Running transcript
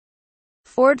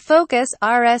Ford Focus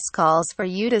RS calls for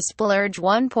you to splurge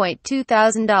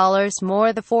 $1,200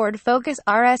 more. The Ford Focus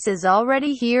RS is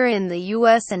already here in the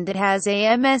US and it has a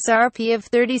MSRP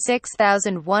of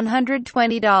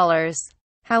 $36,120.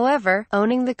 However,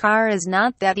 owning the car is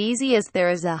not that easy as there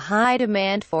is a high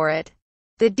demand for it.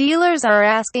 The dealers are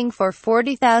asking for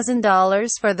 $40,000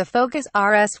 for the Focus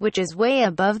RS, which is way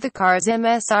above the car's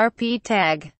MSRP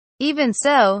tag. Even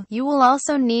so, you will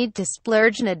also need to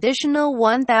splurge an additional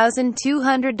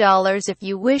 $1,200 if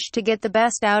you wish to get the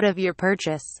best out of your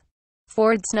purchase.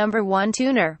 Ford's #1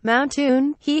 tuner,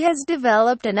 Mountune, he has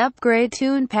developed an upgrade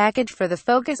tune package for the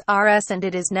Focus RS and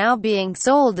it is now being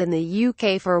sold in the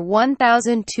UK for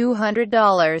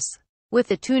 $1,200. With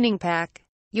the tuning pack,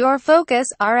 your Focus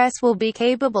RS will be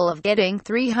capable of getting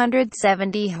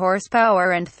 370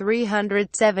 horsepower and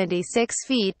 376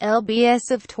 feet-lbs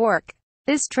of torque.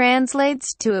 This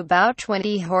translates to about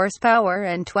 20 horsepower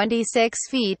and 26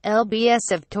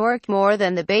 feet-lbs of torque more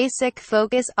than the basic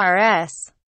Focus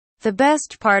RS. The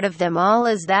best part of them all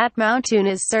is that Mountune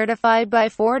is certified by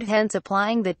Ford, hence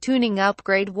applying the tuning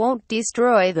upgrade won't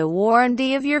destroy the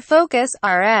warranty of your Focus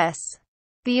RS.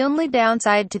 The only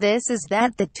downside to this is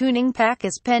that the tuning pack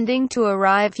is pending to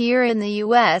arrive here in the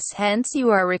US, hence you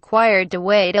are required to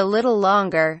wait a little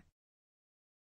longer.